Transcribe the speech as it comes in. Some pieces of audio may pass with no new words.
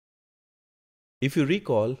If you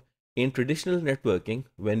recall, in traditional networking,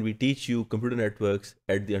 when we teach you computer networks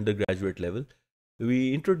at the undergraduate level,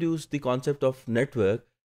 we introduce the concept of network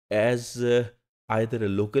as either a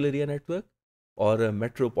local area network or a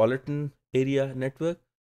metropolitan area network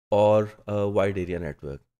or a wide area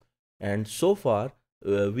network. And so far,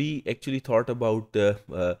 we actually thought about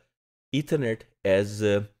Ethernet as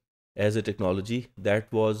a technology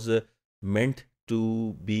that was meant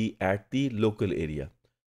to be at the local area.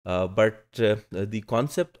 But the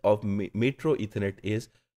concept of metro Ethernet is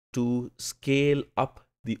to scale up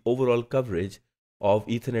the overall coverage of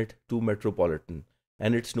Ethernet to metropolitan,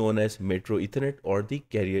 and it's known as metro Ethernet or the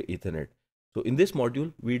carrier Ethernet. So in this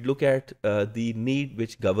module, we'd look at the need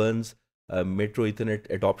which governs metro Ethernet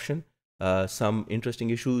adoption, some interesting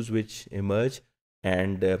issues which emerge,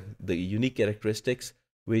 and the unique characteristics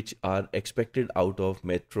which are expected out of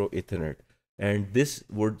metro Ethernet. And this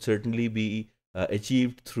would certainly be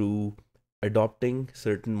achieved through adopting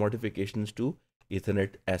certain modifications to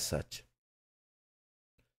Ethernet as such.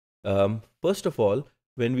 First of all,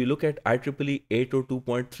 when we look at IEEE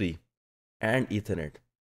 802.3 and Ethernet,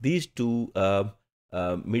 these two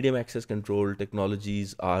medium access control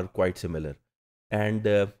technologies are quite similar, and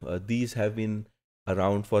these have been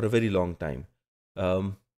around for a very long time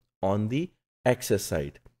on the access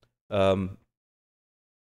side.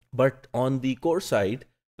 But on the core side,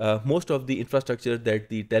 most of the infrastructure that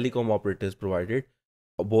the telecom operators provided,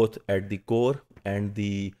 both at the core and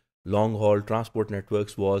the long haul transport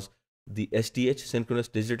networks, was the SDH, synchronous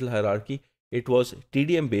digital hierarchy. It was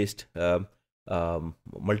TDM based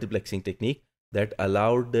multiplexing technique that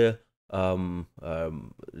allowed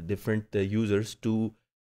different users to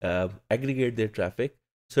aggregate their traffic.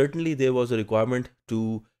 Certainly, there was a requirement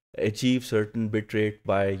to achieve certain bit rate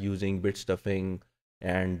by using bit stuffing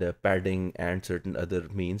and padding and certain other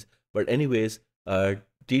means. But anyways,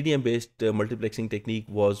 TDM based multiplexing technique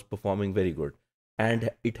was performing very good, and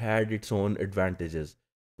it had its own advantages.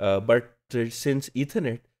 But since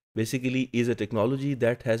Ethernet basically is a technology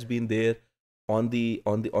that has been there on the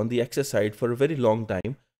access side for a very long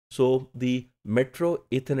time, so the Metro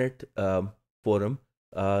Ethernet forum,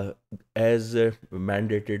 as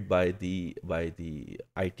mandated by the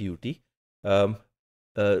ITUT, um,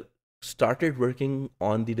 started working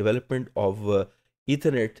on the development of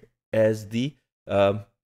Ethernet as the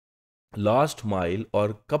last mile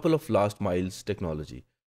or couple of last miles technology.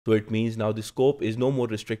 So it means now the scope is no more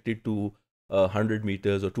restricted to 100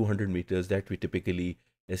 meters or 200 meters that we typically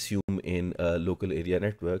assume in a local area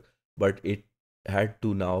network, but it had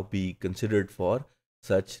to now be considered for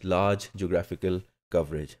such large geographical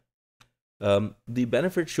coverage. The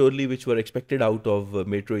benefits surely which were expected out of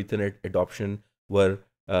Metro Ethernet adoption were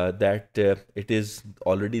that it is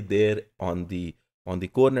already there on the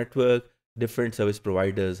core network. Different service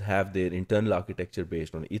providers have their internal architecture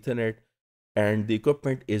based on Ethernet, and the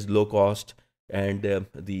equipment is low cost, and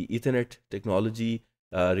the Ethernet technology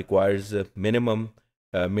requires minimum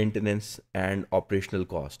maintenance and operational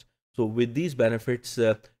cost. So with these benefits,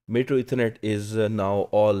 Metro Ethernet is now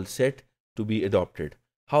all set to be adopted.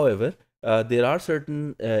 However, there are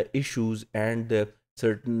certain issues and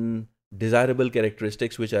certain desirable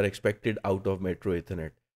characteristics which are expected out of Metro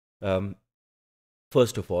Ethernet. Um,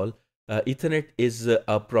 First of all, Ethernet is a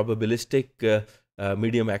probabilistic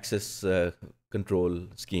medium access control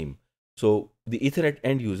scheme. So the Ethernet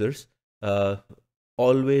end users uh,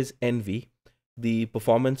 always envy the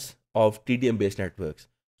performance of TDM based networks.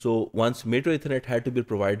 So once Metro Ethernet had to be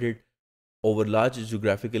provided over large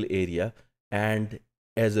geographical area and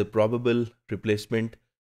as a probable replacement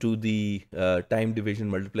to the time division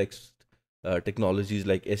multiplex technologies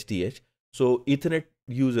like SDH. So Ethernet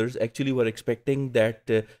users actually were expecting that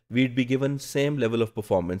we'd be given same level of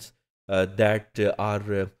performance that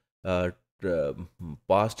our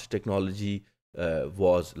past technology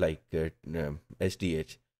was like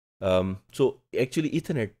SDH. So actually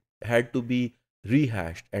Ethernet had to be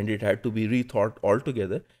rehashed and it had to be rethought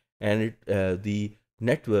altogether, and the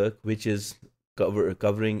network which is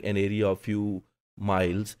covering an area of few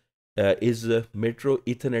miles is a Metro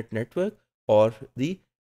Ethernet network or the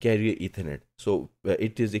carrier Ethernet. So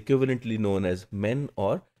it is equivalently known as MEN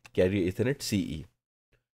or carrier Ethernet CE.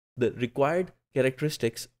 The required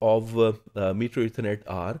characteristics of Metro Ethernet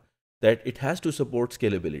are that it has to support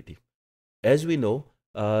scalability. As we know,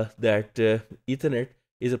 that Ethernet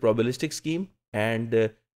is a probabilistic scheme, and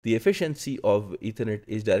the efficiency of Ethernet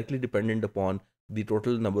is directly dependent upon the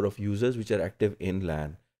total number of users which are active in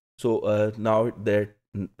LAN. So now that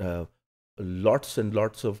lots and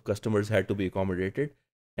lots of customers had to be accommodated,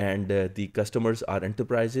 and the customers are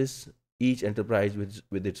enterprises, each enterprise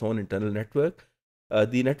with its own internal network.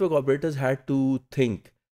 the network operators had to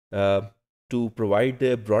think uh, to provide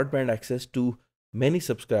broadband access to many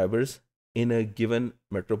subscribers in a given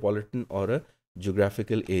metropolitan or a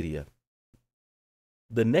geographical area.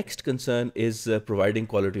 The next concern is providing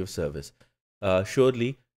quality of service.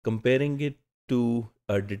 Surely, comparing it to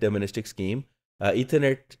a deterministic scheme,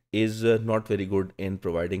 Ethernet is not very good in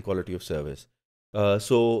providing quality of service.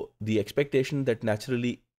 So, the expectation that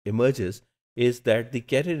naturally emerges is that the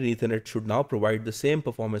carrier in Ethernet should now provide the same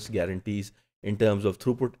performance guarantees in terms of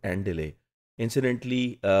throughput and delay.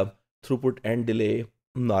 Incidentally, throughput and delay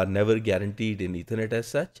are never guaranteed in Ethernet as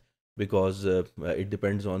such, because it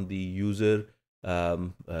depends on the user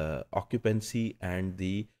occupancy and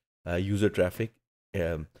the user traffic.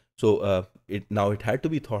 It had to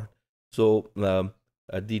be thought. The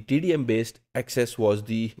TDM based access was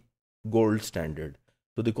the gold standard.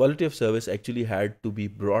 So the quality of service actually had to be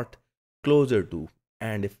brought closer to,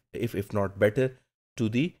 and if not better, to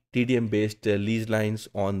the TDM based lease lines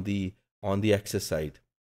on the access side.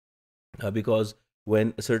 Because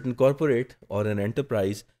when a certain corporate or an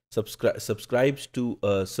enterprise subscribes to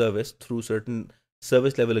a service through certain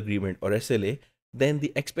service level agreement or SLA, then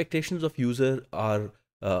the expectations of user are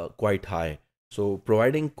quite high. So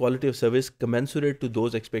providing quality of service commensurate to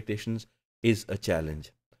those expectations is a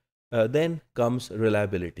challenge. Then comes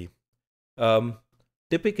reliability. Um,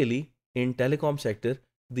 Typically in telecom sector,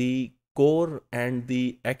 the core and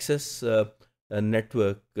the access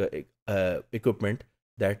network equipment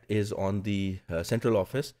that is on the central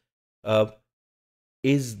office uh,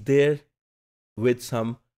 is there with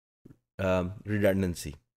some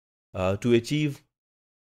redundancy to achieve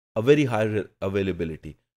a very high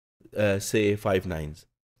availability, say 5 nines.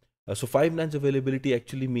 So 5 nines availability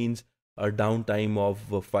actually means a downtime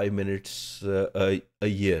of 5 minutes a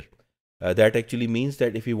year. That actually means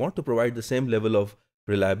that if you want to provide the same level of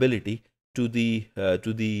reliability to the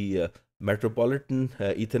metropolitan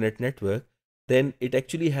Ethernet network, then it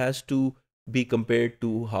actually has to be compared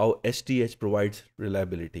to how STH provides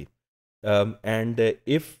reliability. And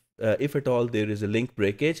if at all there is a link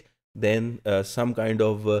breakage, then some kind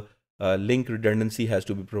of link redundancy has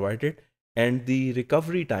to be provided, and the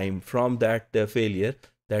recovery time from that failure,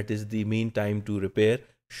 that is the mean time to repair,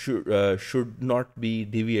 should not be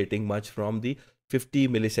deviating much from the 50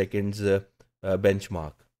 milliseconds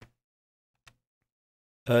benchmark.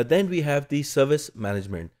 Then we have the service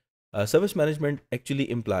management. Service management actually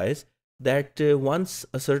implies that once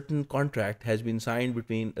a certain contract has been signed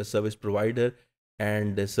between a service provider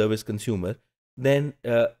and a service consumer, then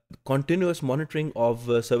continuous monitoring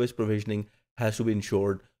of service provisioning has to be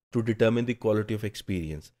ensured to determine the quality of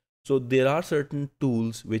experience. So there are certain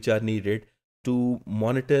tools which are needed to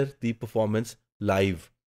monitor the performance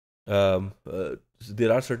live. There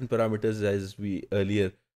are certain parameters, as we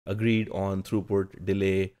earlier agreed on: throughput,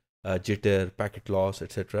 delay, jitter, packet loss,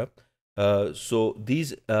 etc. So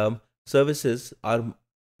these services are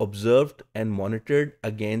observed and monitored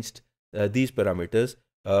against these parameters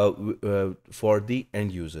for the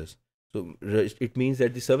end users. So it means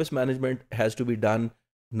that the service management has to be done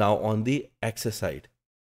now on the access side.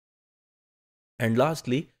 And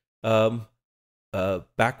lastly,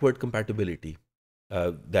 backward compatibility,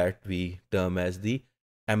 that we term as the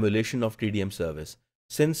emulation of TDM service.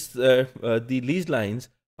 Since the lease lines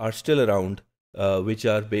are still around, which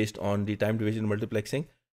are based on the time division multiplexing,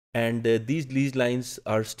 and these lease lines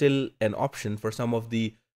are still an option for some of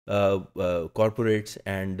the corporates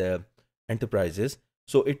and enterprises.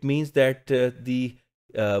 So it means that the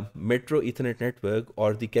metro Ethernet network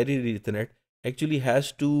or the carrier Ethernet actually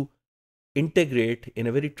has to integrate in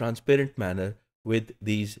a very transparent manner with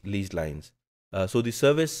these lease lines. So the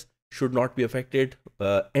service should not be affected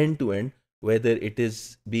end to end, whether it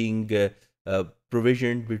is being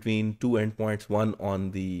provisioned between two endpoints, one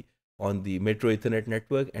on the metro Ethernet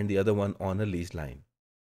network and the other one on a lease line.